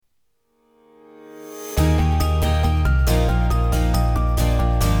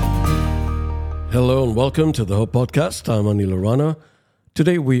Hello and welcome to the Hope Podcast. I'm Anil Arana.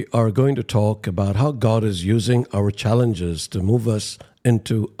 Today we are going to talk about how God is using our challenges to move us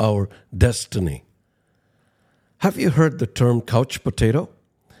into our destiny. Have you heard the term couch potato?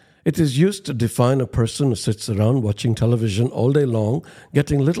 It is used to define a person who sits around watching television all day long,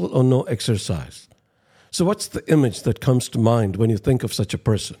 getting little or no exercise. So what's the image that comes to mind when you think of such a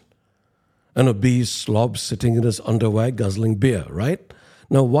person? An obese slob sitting in his underwear guzzling beer, right?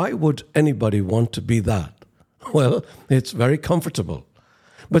 Now, why would anybody want to be that? Well, it's very comfortable.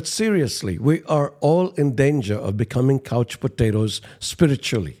 But seriously, we are all in danger of becoming couch potatoes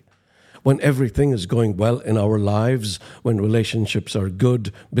spiritually. When everything is going well in our lives, when relationships are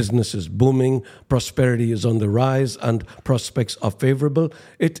good, business is booming, prosperity is on the rise, and prospects are favorable,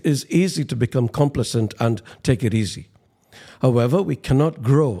 it is easy to become complacent and take it easy. However, we cannot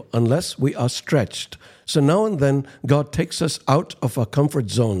grow unless we are stretched. So now and then, God takes us out of our comfort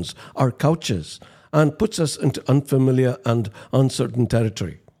zones, our couches, and puts us into unfamiliar and uncertain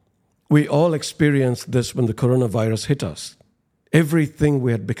territory. We all experienced this when the coronavirus hit us. Everything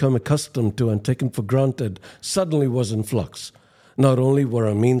we had become accustomed to and taken for granted suddenly was in flux. Not only were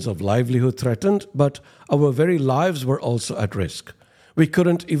our means of livelihood threatened, but our very lives were also at risk. We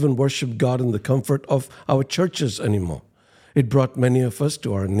couldn't even worship God in the comfort of our churches anymore. It brought many of us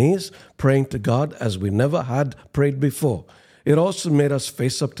to our knees, praying to God as we never had prayed before. It also made us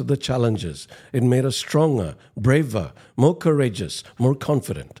face up to the challenges. It made us stronger, braver, more courageous, more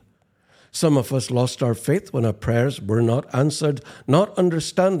confident. Some of us lost our faith when our prayers were not answered, not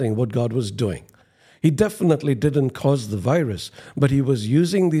understanding what God was doing. He definitely didn't cause the virus, but He was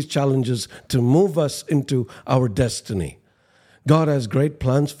using these challenges to move us into our destiny. God has great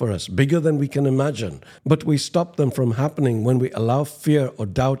plans for us, bigger than we can imagine, but we stop them from happening when we allow fear or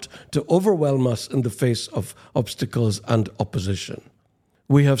doubt to overwhelm us in the face of obstacles and opposition.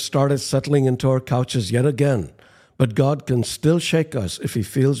 We have started settling into our couches yet again, but God can still shake us if He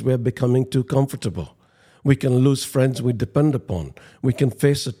feels we're becoming too comfortable. We can lose friends we depend upon. We can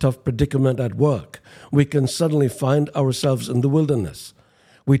face a tough predicament at work. We can suddenly find ourselves in the wilderness.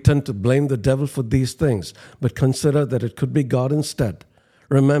 We tend to blame the devil for these things, but consider that it could be God instead.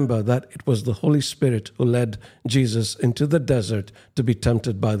 Remember that it was the Holy Spirit who led Jesus into the desert to be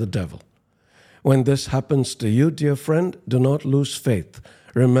tempted by the devil. When this happens to you, dear friend, do not lose faith.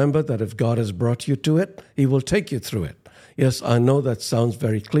 Remember that if God has brought you to it, He will take you through it. Yes, I know that sounds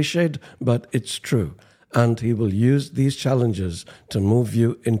very cliched, but it's true. And He will use these challenges to move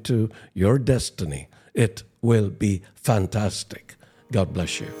you into your destiny. It will be fantastic. God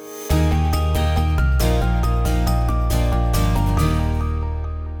bless you.